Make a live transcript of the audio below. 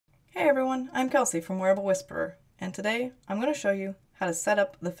Hey everyone, I'm Kelsey from Wearable Whisperer, and today I'm going to show you how to set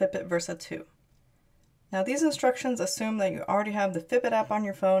up the Fitbit Versa 2. Now these instructions assume that you already have the Fitbit app on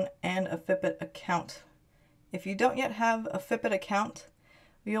your phone and a Fitbit account. If you don't yet have a Fitbit account,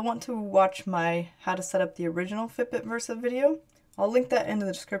 you'll want to watch my how to set up the original Fitbit Versa video. I'll link that in the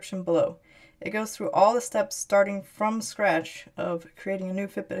description below. It goes through all the steps starting from scratch of creating a new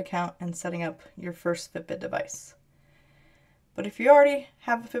Fitbit account and setting up your first Fitbit device. But if you already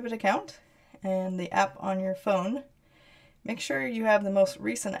have a Fitbit account and the app on your phone, make sure you have the most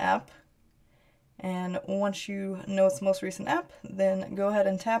recent app. And once you know it's the most recent app, then go ahead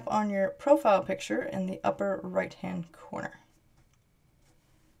and tap on your profile picture in the upper right-hand corner.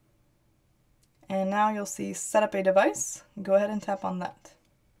 And now you'll see Set up a device. Go ahead and tap on that.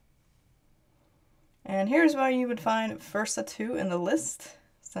 And here's where you would find Versa 2 in the list.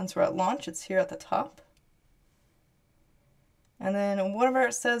 Since we're at launch, it's here at the top. And then whatever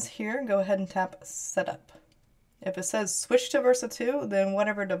it says here, go ahead and tap Setup. If it says Switch to Versa 2, then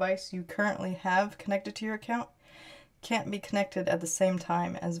whatever device you currently have connected to your account can't be connected at the same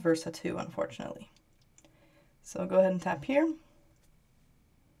time as Versa 2, unfortunately. So go ahead and tap here.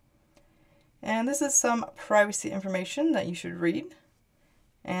 And this is some privacy information that you should read.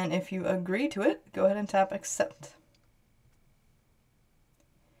 And if you agree to it, go ahead and tap Accept.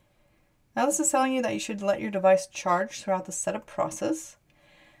 Now this is telling you that you should let your device charge throughout the setup process.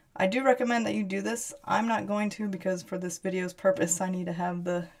 I do recommend that you do this. I'm not going to because for this video's purpose I need to have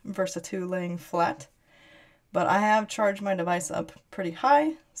the Versa 2 laying flat. But I have charged my device up pretty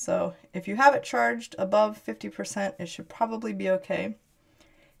high, so if you have it charged above 50%, it should probably be okay.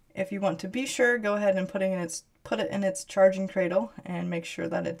 If you want to be sure, go ahead and put it in its charging cradle and make sure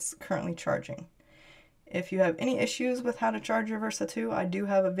that it's currently charging. If you have any issues with how to charge your Versa 2, I do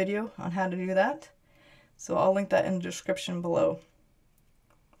have a video on how to do that. So I'll link that in the description below.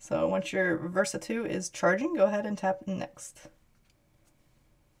 So once your Versa 2 is charging, go ahead and tap Next.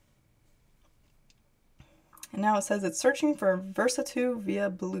 And now it says it's searching for Versa 2 via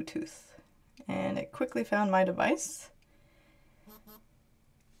Bluetooth. And it quickly found my device.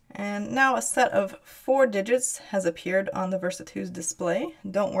 And now a set of 4 digits has appeared on the Versa 2's display.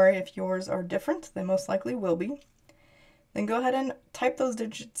 Don't worry if yours are different, they most likely will be. Then go ahead and type those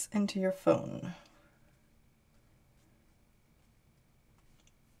digits into your phone.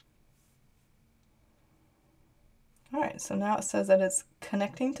 Alright, so now it says that it's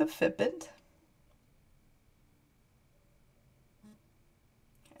connecting to Fitbit.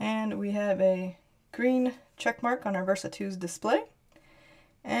 And we have a green check mark on our Versa 2's display.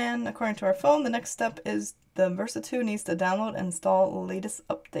 And according to our phone, the next step is the Versa 2 needs to download and install latest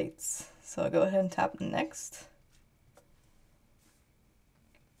updates. So go ahead and tap Next.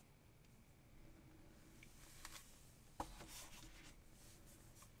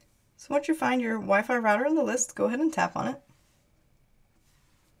 So once you find your Wi-Fi router in the list, go ahead and tap on it.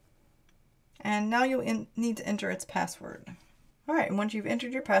 And now you'll need to enter its password. Alright, and once you've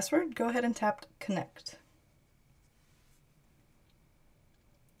entered your password, go ahead and tap Connect.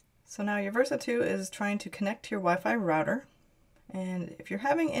 So now your Versa 2 is trying to connect to your Wi-Fi router, and if you're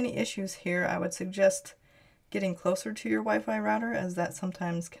having any issues here, I would suggest getting closer to your Wi-Fi router, as that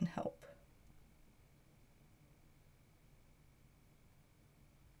sometimes can help.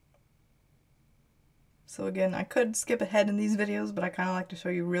 So again, I could skip ahead in these videos, but I kind of like to show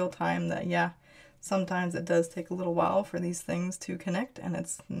you real time that yeah, sometimes it does take a little while for these things to connect, and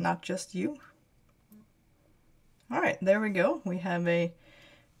it's not just you. Alright, there we go. We have a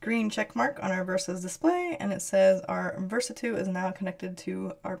green check mark on our Versa's display, and it says our Versa 2 is now connected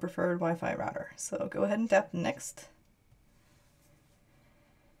to our preferred Wi-Fi router. So go ahead and tap Next.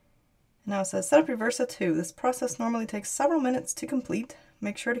 Now it says set up your Versa 2. This process normally takes several minutes to complete.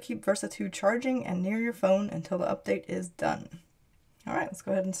 Make sure to keep Versa 2 charging and near your phone until the update is done. Alright, let's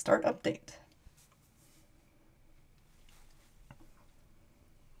go ahead and start update.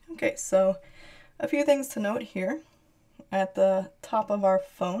 Okay, so a few things to note here. At the top of our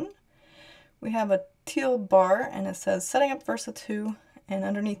phone, we have a teal bar and it says setting up Versa 2, and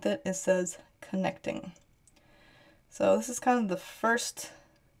underneath it, it says connecting. So this is kind of the first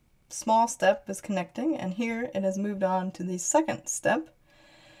small step is connecting, and here it has moved on to the second step,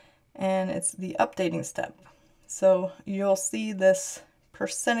 and it's the updating step. So you'll see this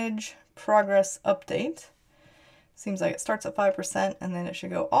percentage progress update. Seems like it starts at 5% and then it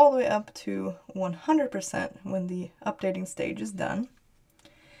should go all the way up to 100% when the updating stage is done.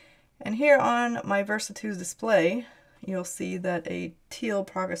 And here on my Versa 2's display, you'll see that a teal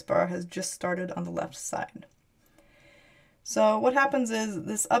progress bar has just started on the left side. So what happens is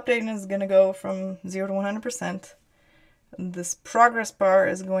this updating is going to go from 0 to 100%. this progress bar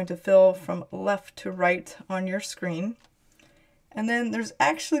is going to fill from left to right on your screen. And then there's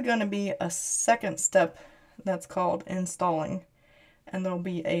actually going to be a second step that's called installing. And there'll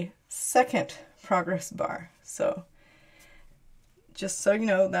be a second progress bar. So just so you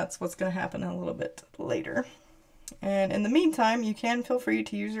know, that's what's going to happen a little bit later. And in the meantime, you can feel free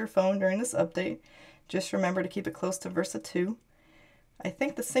to use your phone during this update. Just remember to keep it close to Versa 2. I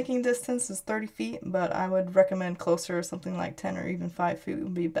think the syncing distance is 30 feet, but I would recommend closer, something like 10 or even 5 feet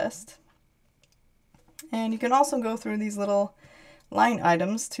would be best. And you can also go through these little line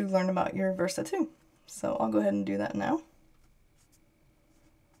items to learn about your Versa 2. So I'll go ahead and do that now.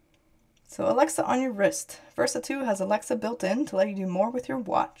 So Alexa on your wrist. Versa 2 has Alexa built in to let you do more with your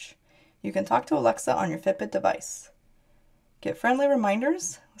watch. You can talk to Alexa on your Fitbit device. Get friendly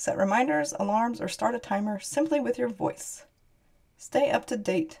reminders, set reminders, alarms, or start a timer simply with your voice. Stay up to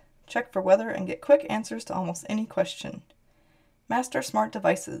date, check for weather, and get quick answers to almost any question. Master smart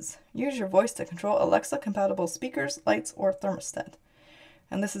devices. Use your voice to control Alexa-compatible speakers, lights, or thermostat.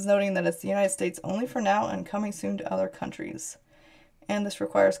 And this is noting that it's the United States only for now and coming soon to other countries. And this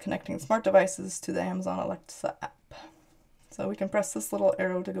requires connecting smart devices to the Amazon Alexa app. So we can press this little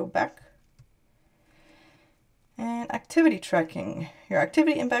arrow to go back. And activity tracking. Your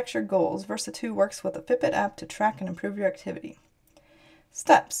activity impacts your goals. Versa 2 works with the Fitbit app to track and improve your activity.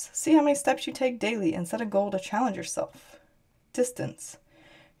 Steps. See how many steps you take daily and set a goal to challenge yourself. Distance.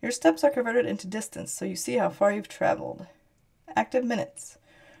 Your steps are converted into distance so you see how far you've traveled. Active minutes.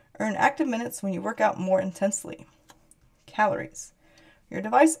 Earn active minutes when you work out more intensely. Calories. Your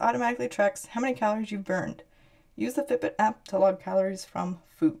device automatically tracks how many calories you've burned. Use the Fitbit app to log calories from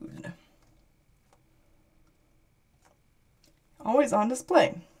food. Always on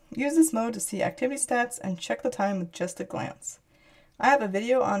display. Use this mode to see activity stats and check the time with just a glance. I have a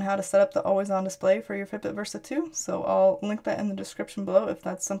video on how to set up the always on display for your Fitbit Versa 2, so I'll link that in the description below if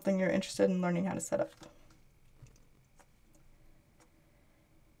that's something you're interested in learning how to set up.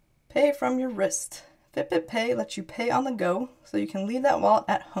 Pay from your wrist. Fitbit Pay lets you pay on the go, so you can leave that wallet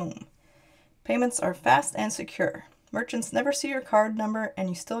at home. Payments are fast and secure. Merchants never see your card number and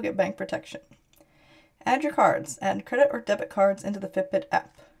you still get bank protection. Add your cards. Add credit or debit cards into the Fitbit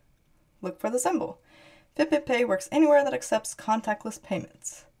app. Look for the symbol. Fitbit Pay works anywhere that accepts contactless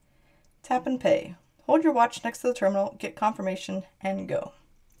payments. Tap and pay. Hold your watch next to the terminal, get confirmation, and go.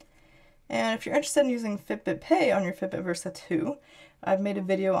 And if you're interested in using Fitbit Pay on your Fitbit Versa 2, I've made a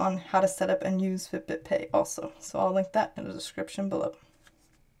video on how to set up and use Fitbit Pay also, so I'll link that in the description below.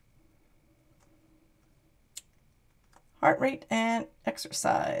 Heart rate and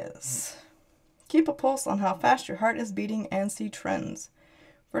exercise. Keep a pulse on how fast your heart is beating and see trends.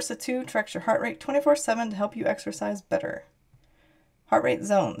 Versa 2 tracks your heart rate 24/7 to help you exercise better. Heart rate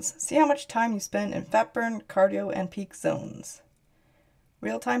zones. See how much time you spend in fat burn, cardio, and peak zones.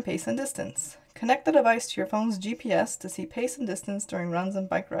 Real-time pace and distance. Connect the device to your phone's GPS to see pace and distance during runs and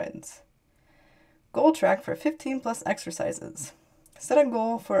bike rides. Goal track for 15+ exercises. Set a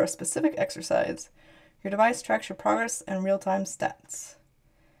goal for a specific exercise. Your device tracks your progress and real-time stats.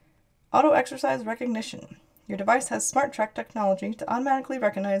 Auto exercise recognition. Your device has smart track technology to automatically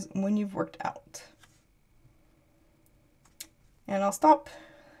recognize when you've worked out. And I'll stop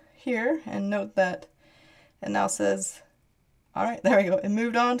here and note that it now says, all right, there we go. It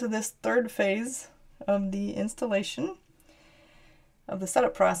moved on to this third phase of the installation of the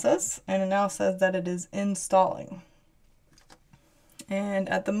setup process, and it now says that it is installing. And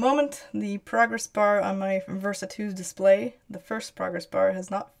at the moment, the progress bar on my Versa 2's display, the first progress bar,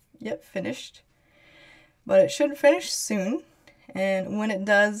 has not yet finished, but it should finish soon. And when it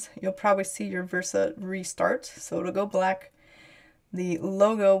does, you'll probably see your Versa restart. So it'll go black, the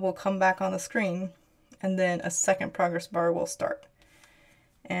logo will come back on the screen, and then a second progress bar will start.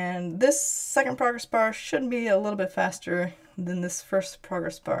 And this second progress bar should be a little bit faster than this first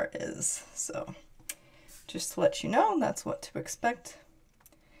progress bar is. So just to let you know, that's what to expect.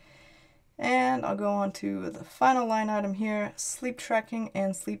 And I'll go on to the final line item here, sleep tracking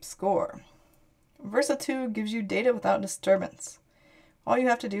and sleep score. Versa 2 gives you data without disturbance. All you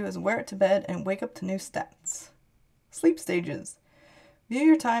have to do is wear it to bed and wake up to new stats. Sleep stages. View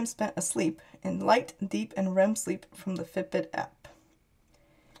your time spent asleep in light, deep, and REM sleep from the Fitbit app.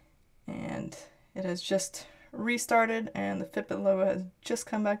 And it has just restarted and the Fitbit logo has just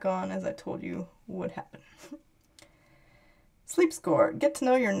come back on, as I told you would happen. Sleep score. Get to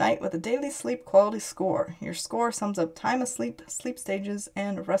know your night with a daily sleep quality score. Your score sums up time asleep, sleep stages,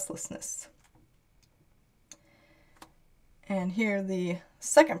 and restlessness. And here the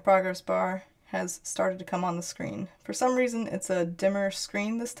second progress bar has started to come on the screen. For some reason, it's a dimmer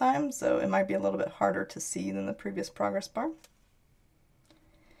screen this time, so it might be a little bit harder to see than the previous progress bar.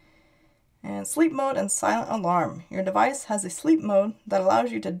 And sleep mode and silent alarm. Your device has a sleep mode that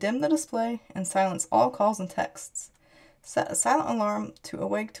allows you to dim the display and silence all calls and texts. Set a silent alarm to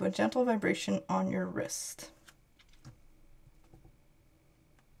awake to a gentle vibration on your wrist.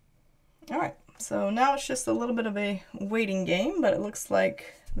 Alright, so now it's just a little bit of a waiting game, but it looks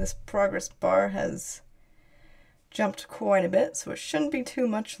like this progress bar has jumped quite a bit, so it shouldn't be too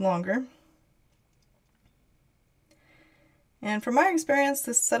much longer. And from my experience,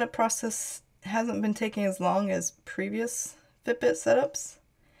 this setup process hasn't been taking as long as previous Fitbit setups.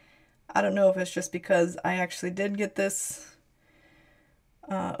 I don't know if it's just because I actually did get this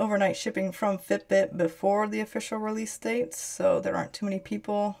overnight shipping from Fitbit before the official release date, so there aren't too many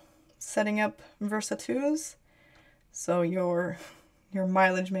people setting up Versa 2s. So your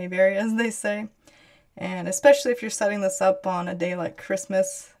mileage may vary, as they say. And especially if you're setting this up on a day like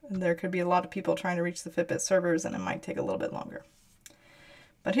Christmas, there could be a lot of people trying to reach the Fitbit servers and it might take a little bit longer.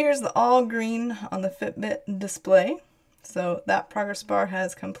 But here's the all green on the Fitbit display. So that progress bar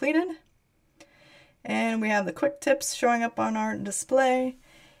has completed. And we have the quick tips showing up on our display.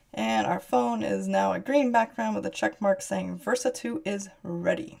 And our phone is now a green background with a check mark saying Versa 2 is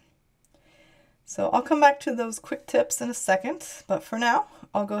ready. So I'll come back to those quick tips in a second, but for now,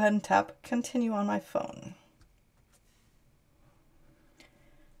 I'll go ahead and tap continue on my phone.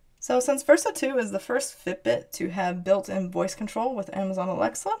 So since Versa 2 is the first Fitbit to have built-in voice control with Amazon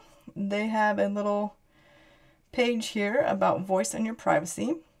Alexa, they have a little page here about voice and your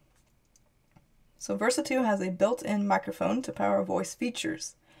privacy. So Versa 2 has a built-in microphone to power voice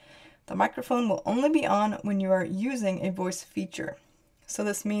features. The microphone will only be on when you are using a voice feature. So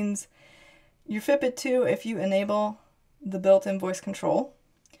this means your Fitbit 2, if you enable the built-in voice control,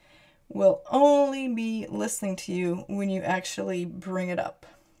 will only be listening to you when you actually bring it up.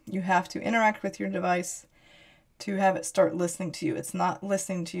 You have to interact with your device to have it start listening to you. It's not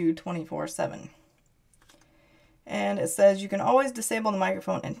listening to you 24/7. And it says you can always disable the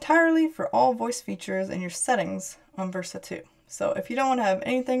microphone entirely for all voice features in your settings on Versa 2. So if you don't want to have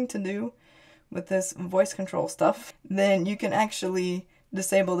anything to do with this voice control stuff, then you can actually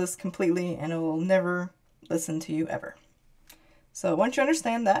disable this completely and it will never listen to you ever. So once you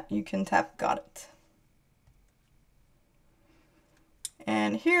understand that, you can tap got it.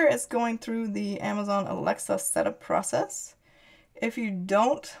 And here it's going through the Amazon Alexa setup process. If you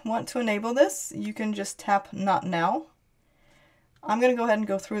don't want to enable this, you can just tap not now. I'm going to go ahead and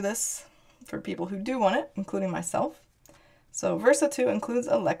go through this for people who do want it, including myself. So Versa 2 includes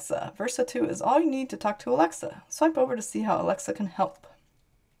Alexa. Versa 2 is all you need to talk to Alexa. Swipe over to see how Alexa can help.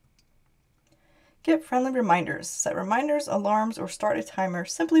 Get friendly reminders. Set reminders, alarms, or start a timer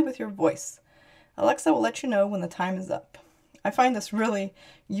simply with your voice. Alexa will let you know when the time is up. I find this really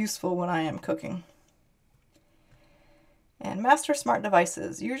useful when I am cooking. And master smart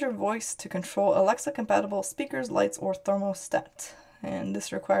devices. Use your voice to control Alexa-compatible speakers, lights, or thermostat. And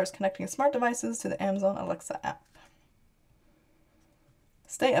this requires connecting smart devices to the Amazon Alexa app.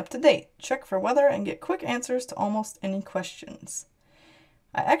 Stay up to date. Check for weather and get quick answers to almost any questions.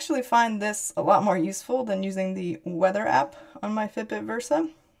 I actually find this a lot more useful than using the weather app on my Fitbit Versa.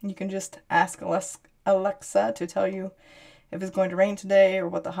 You can just ask Alexa to tell you if it's going to rain today or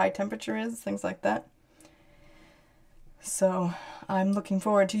what the high temperature is, things like that. So I'm looking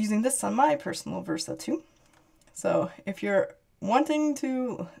forward to using this on my personal Versa too. So if you're wanting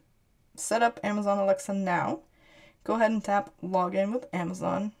to set up Amazon Alexa now, go ahead and tap login with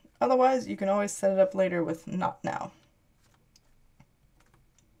Amazon. Otherwise, you can always set it up later with not now.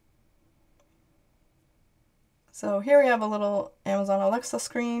 So here we have a little Amazon Alexa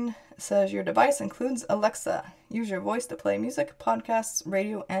screen. It says your device includes Alexa. Use your voice to play music, podcasts,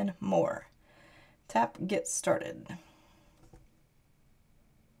 radio, and more. Tap Get Started.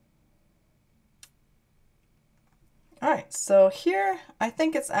 Alright, so here I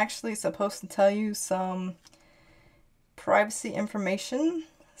think it's actually supposed to tell you some privacy information.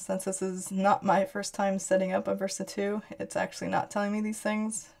 Since this is not my first time setting up a Versa 2, it's actually not telling me these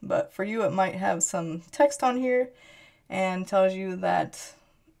things, but for you it might have some text on here and tells you that,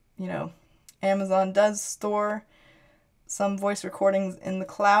 you know, Amazon does store some voice recordings in the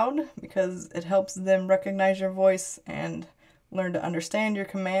cloud because it helps them recognize your voice and learn to understand your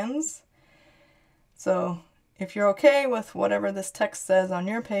commands. So if you're okay with whatever this text says on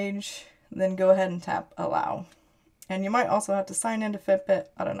your page, then go ahead and tap allow. And you might also have to sign into Fitbit.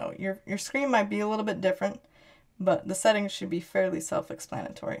 I don't know, your screen might be a little bit different, but the settings should be fairly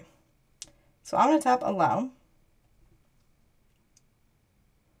self-explanatory. So I'm going to tap allow.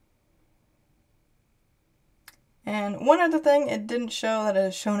 And one other thing it didn't show that it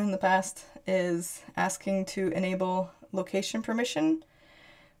has shown in the past is asking to enable location permission.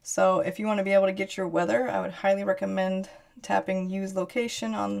 So if you want to be able to get your weather, I would highly recommend tapping use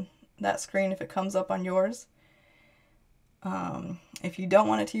location on that screen if it comes up on yours. If you don't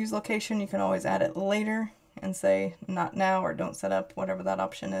want it to use location, you can always add it later and say not now or don't set up, whatever that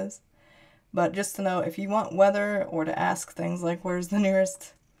option is. But just to know, if you want weather or to ask things like where's the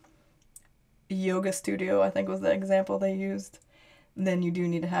nearest yoga studio, I think was the example they used, then you do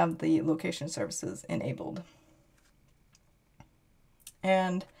need to have the location services enabled.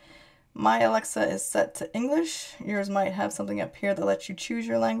 And my Alexa is set to English. Yours might have something up here that lets you choose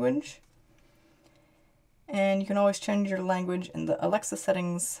your language. And you can always change your language in the Alexa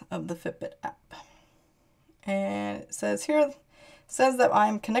settings of the Fitbit app. And it says here, says that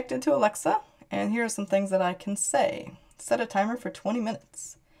I'm connected to Alexa, and here are some things that I can say. Set a timer for 20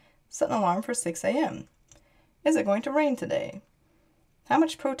 minutes. Set an alarm for 6 a.m. Is it going to rain today? How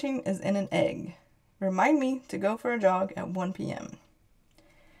much protein is in an egg? Remind me to go for a jog at 1 p.m.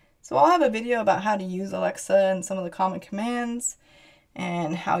 So I'll have a video about how to use Alexa and some of the common commands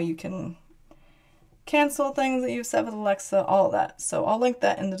and how you can cancel things that you've set with Alexa, all of that. So I'll link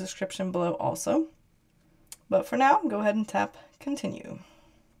that in the description below also. But for now, go ahead and tap continue.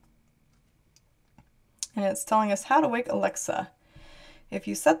 And it's telling us how to wake Alexa. If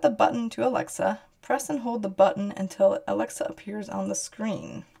you set the button to Alexa, press and hold the button until Alexa appears on the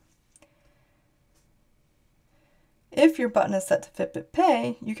screen. If your button is set to Fitbit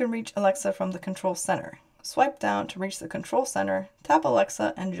Pay, you can reach Alexa from the control center. Swipe down to reach the control center, tap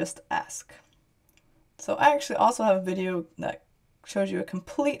Alexa, and just ask. So I actually also have a video that shows you a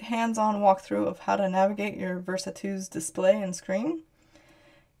complete hands-on walkthrough of how to navigate your Versa 2's display and screen.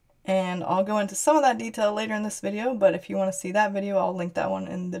 And I'll go into some of that detail later in this video, but if you want to see that video, I'll link that one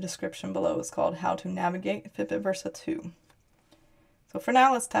in the description below. It's called How to Navigate Fitbit Versa 2. So for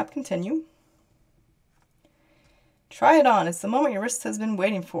now, let's tap continue. Try it on. It's the moment your wrist has been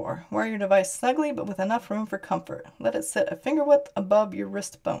waiting for. Wear your device snugly but with enough room for comfort. Let it sit a finger width above your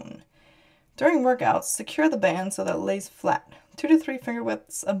wrist bone. During workouts, secure the band so that it lays flat, 2 to 3 finger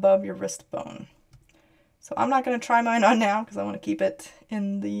widths above your wrist bone. So I'm not going to try mine on now because I want to keep it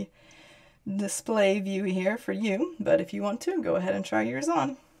in the display view here for you, but if you want to, go ahead and try yours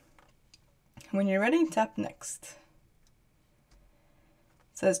on. When you're ready, tap next.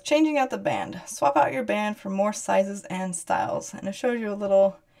 It says changing out the band. Swap out your band for more sizes and styles, and it shows you a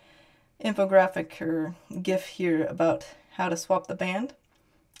little infographic or GIF here about how to swap the band.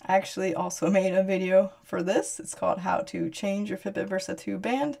 I actually also made a video for this. It's called How to Change Your Fitbit Versa 2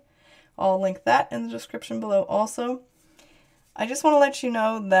 Band. I'll link that in the description below also. I just want to let you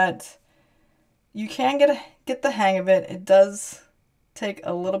know that you can get the hang of it. It does take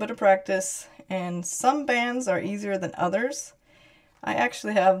a little bit of practice, and some bands are easier than others. I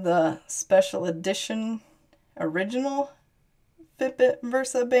actually have the special edition original Fitbit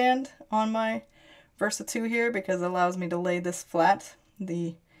Versa band on my Versa 2 here because it allows me to lay this flat.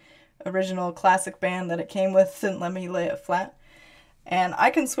 The original classic band that it came with didn't let me lay it flat. And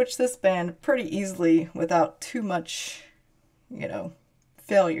I can switch this band pretty easily without too much,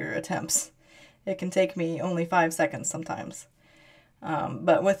 failure attempts. It can take me only 5 seconds sometimes.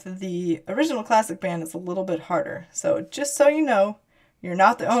 But with the original classic band, it's a little bit harder. So just so you know, you're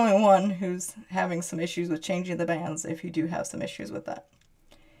not the only one who's having some issues with changing the bands if you do have some issues with that.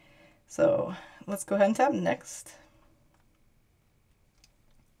 So let's go ahead and tap next.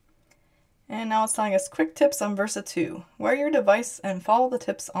 And now it's telling us quick tips on Versa 2. Wear your device and follow the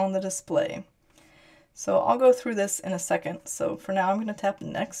tips on the display. So I'll go through this in a second. So for now, I'm going to tap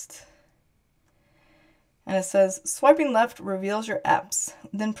next. And it says swiping left reveals your apps.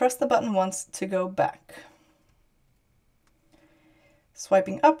 Then press the button once to go back.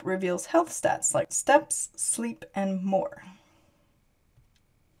 Swiping up reveals health stats like steps, sleep, and more.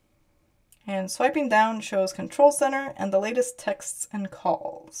 And swiping down shows control center and the latest texts and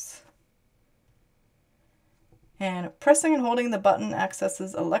calls. And pressing and holding the button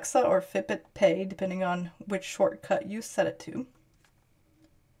accesses Alexa or Fitbit Pay, depending on which shortcut you set it to.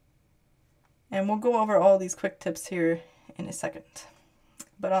 And we'll go over all these quick tips here in a second.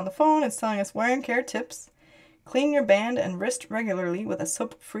 But on the phone, it's telling us wear and care tips. Clean your band and wrist regularly with a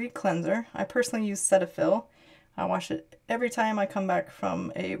soap-free cleanser. I personally use Cetaphil. I wash it every time I come back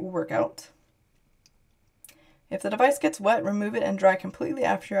from a workout. If the device gets wet, remove it and dry completely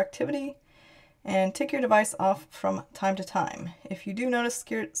after your activity. And take your device off from time to time. If you do notice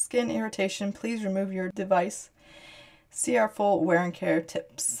skin irritation, please remove your device. See our full wear and care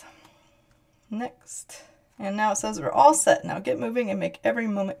tips. Next. And now it says we're all set. Now get moving and make every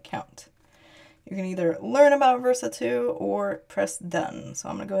moment count. You can either learn about Versa 2 or press done. So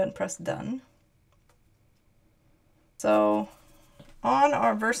I'm going to go ahead and press done. So on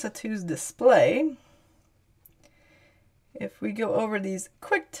our Versa 2's display, if we go over these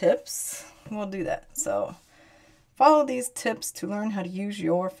quick tips, we'll do that. So follow these tips to learn how to use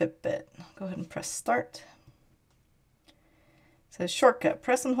your Fitbit. Go ahead and press start. It says shortcut.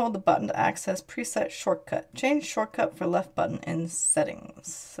 Press and hold the button to access preset shortcut. Change shortcut for left button in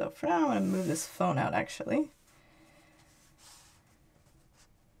settings. So for now, I'm going to move this phone out actually.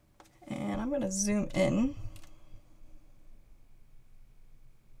 And I'm going to zoom in.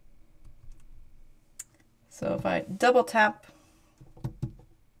 So if I double tap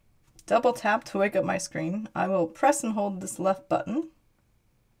to wake up my screen, I will press and hold this left button.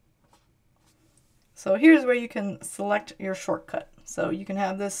 So here's where you can select your shortcut. So you can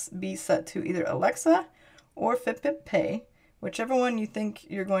have this be set to either Alexa or Fitbit Pay, whichever one you think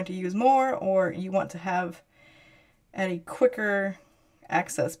you're going to use more or you want to have at a quicker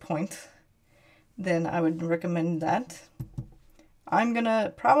access point, then I would recommend that. I'm going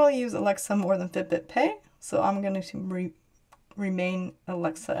to probably use Alexa more than Fitbit Pay, so I'm going to remain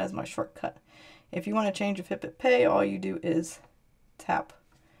Alexa as my shortcut. If you want to change to Fitbit Pay, all you do is tap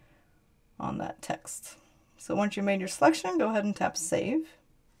on that text. So once you made your selection, go ahead and tap save.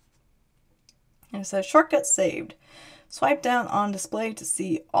 And it says shortcut saved. Swipe down on display to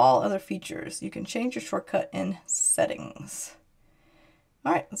see all other features. You can change your shortcut in settings.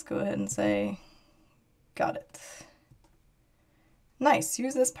 All right, let's go ahead and say got it. Nice.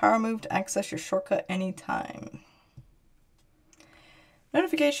 Use this power move to access your shortcut anytime.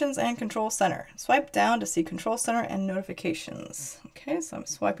 Notifications and Control Center. Swipe down to see Control Center and notifications. Okay, so I'm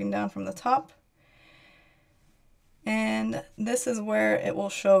swiping down from the top. And this is where it will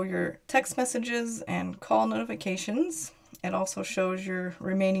show your text messages and call notifications. It also shows your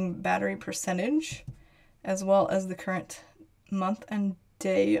remaining battery percentage, as well as the current month and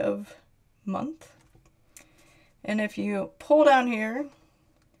day of month. And if you pull down here,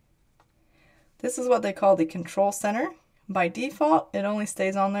 this is what they call the Control Center. By default, it only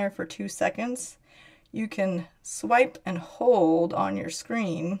stays on there for 2 seconds. You can swipe and hold on your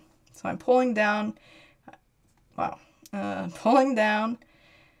screen. So I'm pulling down, pulling down,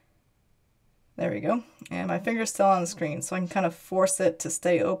 there we go. And my finger's still on the screen, so I can kind of force it to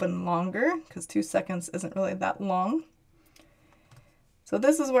stay open longer because 2 seconds isn't really that long. So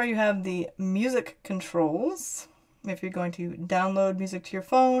this is where you have the music controls. If you're going to download music to your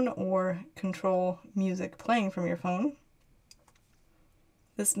phone or control music playing from your phone.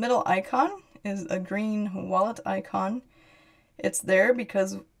 This middle icon is a green wallet icon. It's there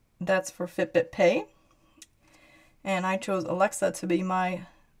because that's for Fitbit Pay. And I chose Alexa to be my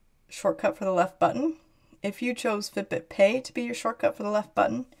shortcut for the left button. If you chose Fitbit Pay to be your shortcut for the left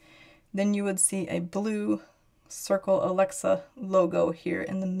button, then you would see a blue circle Alexa logo here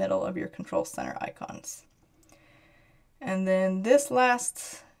in the middle of your Control Center icons. And then this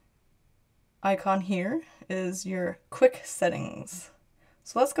last icon here is your quick settings.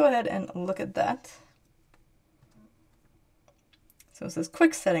 So let's go ahead and look at that. So it says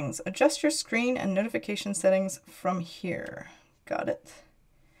quick settings. Adjust your screen and notification settings from here. Got it.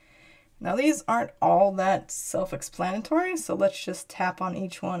 Now these aren't all that self-explanatory, so let's just tap on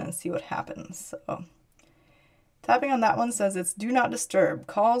each one and see what happens. So tapping on that one says it's do not disturb.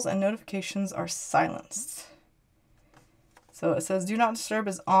 Calls and notifications are silenced. So it says do not disturb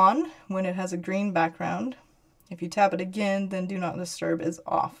is on when it has a green background. If you tap it again, then do not disturb is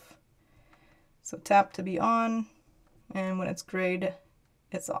off. So tap to be on, and when it's grayed,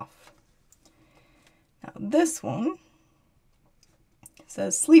 it's off. Now this one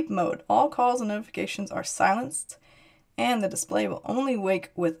says sleep mode. All calls and notifications are silenced, and the display will only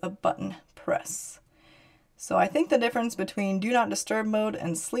wake with a button press. So I think the difference between do not disturb mode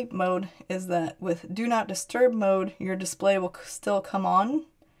and sleep mode is that with do not disturb mode, your display will still come on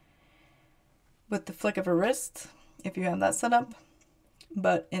with the flick of a wrist if you have that set up.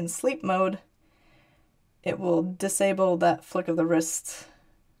 But in sleep mode, it will disable that flick of the wrist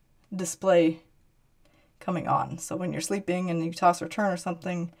display coming on. So when you're sleeping and you toss or turn or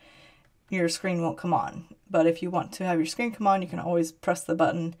something, your screen won't come on. But if you want to have your screen come on, you can always press the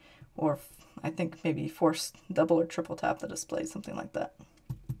button, or I think maybe force double or triple tap the display, something like that.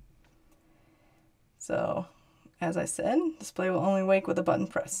 So as I said, display will only wake with a button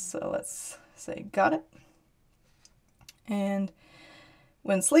press. So let's say got it. And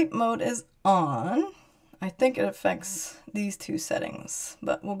when sleep mode is on, I think it affects these two settings,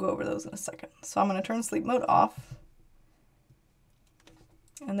 but we'll go over those in a second. So I'm going to turn sleep mode off.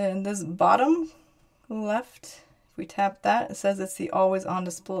 And then this bottom left, if we tap that, it says it's the always on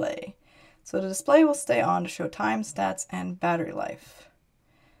display. So the display will stay on to show time, stats, and battery life.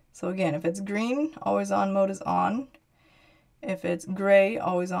 So again, if it's green, always on mode is on. If it's gray,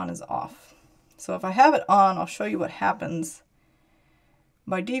 always on is off. So if I have it on, I'll show you what happens.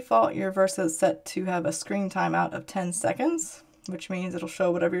 By default, your Versa is set to have a screen timeout of 10 seconds, which means it'll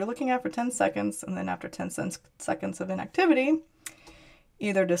show whatever you're looking at for 10 seconds, and then after 10 seconds of inactivity,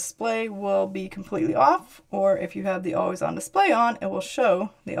 either display will be completely off, or if you have the always on display on, it will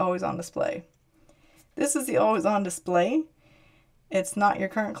show the always on display. This is the always on display. It's not your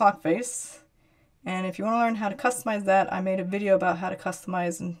current clock face. And if you want to learn how to customize that, I made a video about how to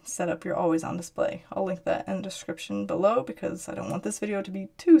customize and set up your always on display. I'll link that in the description below because I don't want this video to be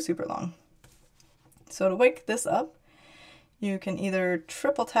too super long. So to wake this up, you can either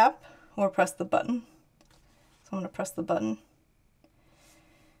triple tap or press the button. So I'm going to press the button.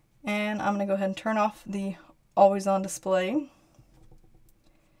 And I'm going to go ahead and turn off the always on display.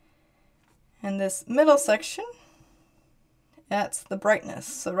 And this middle section, that's the brightness.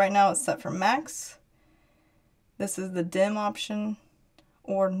 So right now it's set for max. This is the dim option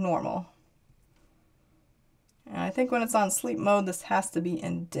or normal. And I think when it's on sleep mode, this has to be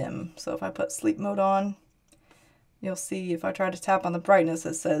in dim. So if I put sleep mode on, you'll see if I try to tap on the brightness,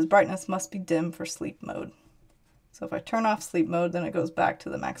 it says brightness must be dim for sleep mode. So if I turn off sleep mode, then it goes back to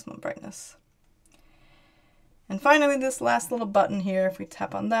the maximum brightness. And finally, this last little button here, if we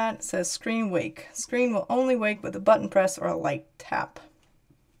tap on that, it says screen wake. Screen will only wake with a button press or a light tap.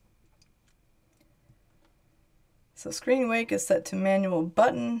 So screen wake is set to manual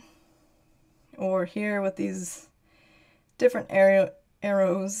button, or here with these different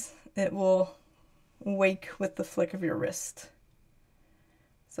arrows, it will wake with the flick of your wrist.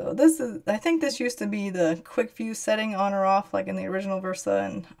 So this is, I think this used to be the quick view setting on or off, like in the original Versa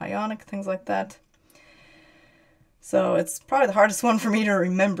and Ionic, things like that. So it's probably the hardest one for me to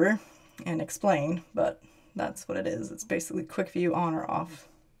remember and explain, but that's what it is. It's basically quick view on or off.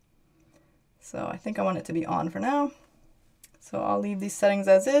 So I think I want it to be on for now. So I'll leave these settings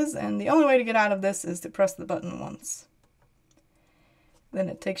as is, and the only way to get out of this is to press the button once. Then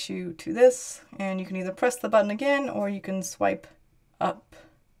it takes you to this, and you can either press the button again or you can swipe up.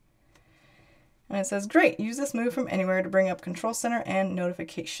 And it says, great, use this move from anywhere to bring up Control Center and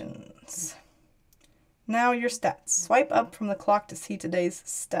notifications. Now your stats. Swipe up from the clock to see today's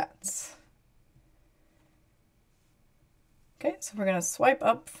stats. Okay, so we're going to swipe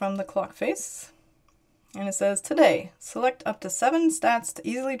up from the clock face. And it says, today, select up to 7 stats to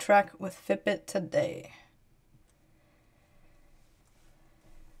easily track with Fitbit today.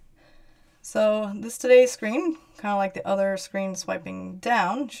 So this today's screen, kind of like the other screen swiping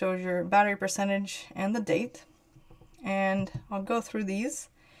down, shows your battery percentage and the date. And I'll go through these.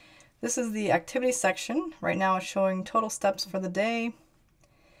 This is the activity section. Right now it's showing total steps for the day.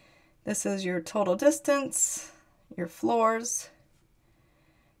 This is your total distance, your floors,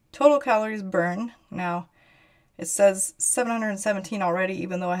 total calories burned. Now it says 717 already,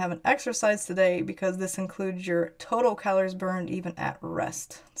 even though I haven't exercised today, because this includes your total calories burned even at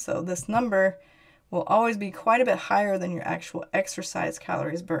rest. So this number will always be quite a bit higher than your actual exercise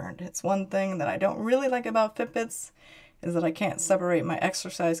calories burned. It's one thing that I don't really like about Fitbits, is that I can't separate my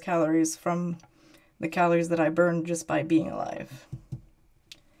exercise calories from the calories that I burn just by being alive.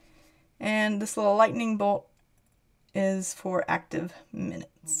 And this little lightning bolt is for active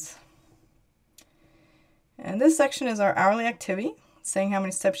minutes. And this section is our hourly activity, saying how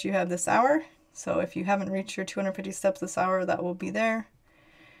many steps you have this hour. So if you haven't reached your 250 steps this hour, that will be there.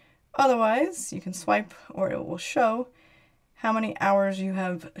 Otherwise, you can swipe or it will show how many hours you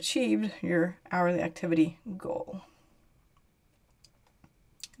have achieved your hourly activity goal.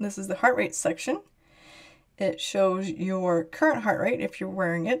 This is the heart rate section. It shows your current heart rate if you're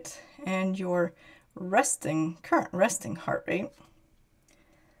wearing it and your current resting heart rate.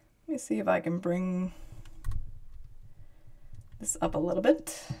 Let me see if I can bring this up a little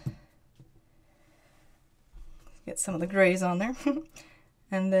bit. Get some of the grays on there.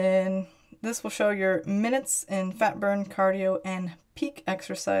 And then this will show your minutes in fat burn, cardio, and peak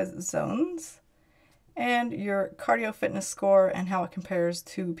exercise zones, and your cardio fitness score and how it compares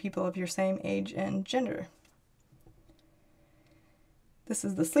to people of your same age and gender. This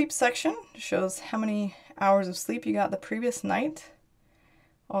is the sleep section. It shows how many hours of sleep you got the previous night.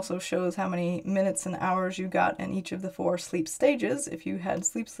 Also shows how many minutes and hours you got in each of the 4 sleep stages, if you had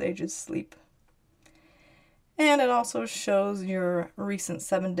sleep stages sleep. And it also shows your recent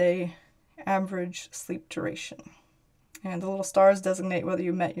 7-day average sleep duration. And the little stars designate whether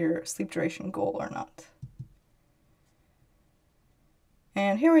you met your sleep duration goal or not.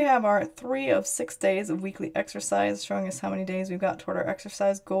 And here we have our 3 of 6 days of weekly exercise, showing us how many days we've got toward our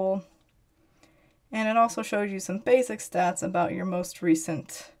exercise goal. And it also shows you some basic stats about your most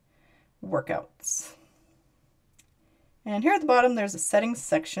recent workouts. And here at the bottom, there's a settings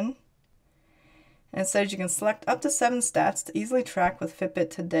section. And it says you can select up to 7 stats to easily track with Fitbit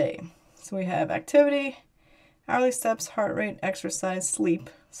today. So we have activity, hourly steps, heart rate, exercise, sleep.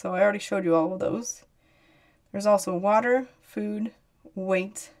 So I already showed you all of those. There's also water, food,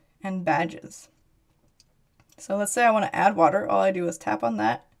 weight, and badges. So let's say I want to add water. All I do is tap on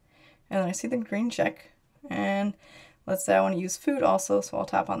that, and then I see the green check. And let's say I want to use food also, so I'll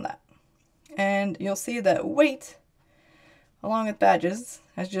tap on that. And you'll see that weight, along with badges,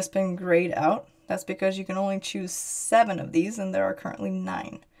 has just been grayed out. That's because you can only choose 7 of these, and there are currently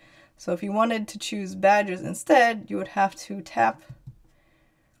 9. So if you wanted to choose badges instead, you would have to tap.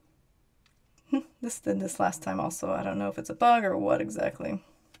 This did this last time also. I don't know if it's a bug or what exactly.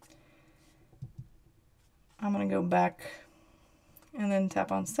 I'm going to go back and then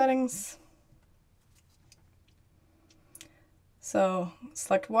tap on settings. So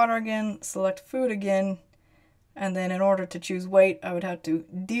select water again, select food again, and then in order to choose weight, I would have to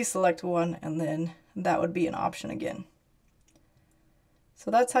deselect one, and then that would be an option again.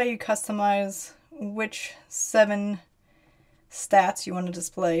 So that's how you customize which 7 stats you want to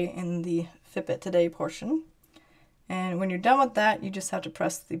display in the Fitbit Today portion. And when you're done with that, you just have to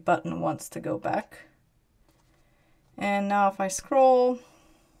press the button once to go back. And now if I scroll,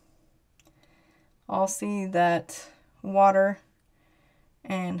 I'll see that water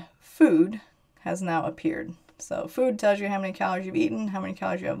and food has now appeared. So food tells you how many calories you've eaten, how many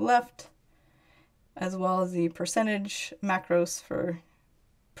calories you have left, as well as the percentage macros for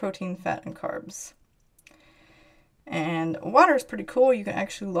protein, fat, and carbs. And water is pretty cool. You can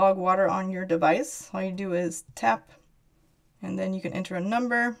actually log water on your device. All you do is tap, and then you can enter a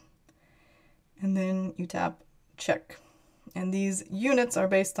number, and then you tap check. And these units are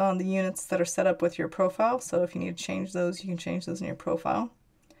based on the units that are set up with your profile. So if you need to change those, you can change those in your profile.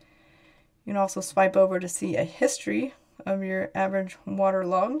 You can also swipe over to see a history of your average water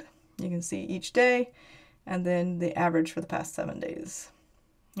logged. You can see each day and then the average for the past 7 days.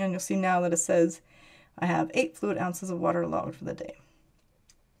 And you'll see now that it says I have 8 fluid ounces of water logged for the day.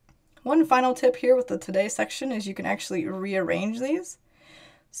 One final tip here with the Today section is you can actually rearrange these.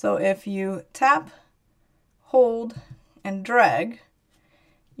 So if you tap, hold, and drag,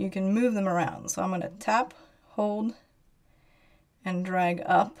 you can move them around. So I'm going to tap, hold, and drag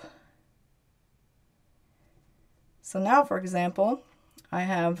up. So now, for example, I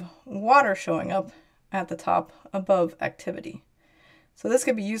have water showing up at the top above activity. So this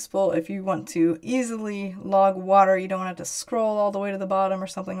could be useful if you want to easily log water. You don't have to scroll all the way to the bottom or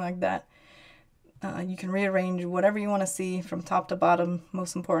something like that. You can rearrange whatever you want to see from top to bottom,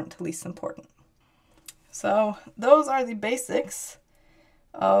 most important to least important. So those are the basics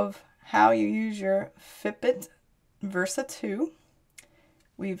of how you use your Fitbit Versa 2.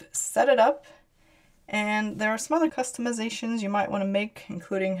 We've set it up, and there are some other customizations you might want to make,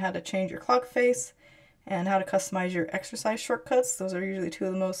 including how to change your clock face and how to customize your exercise shortcuts. Those are usually 2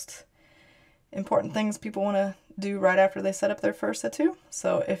 of the most important things people want to do right after they set up their Versa 2.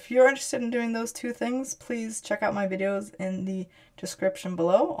 So if you're interested in doing those 2 things, please check out my videos in the description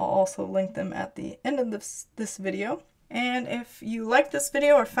below. I'll also link them at the end of this video. And if you liked this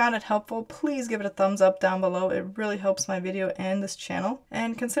video or found it helpful, please give it a thumbs up down below. It really helps my video and this channel.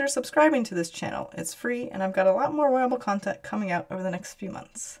 And consider subscribing to this channel. It's free, and I've got a lot more wearable content coming out over the next few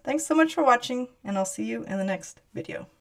months. Thanks so much for watching, and I'll see you in the next video.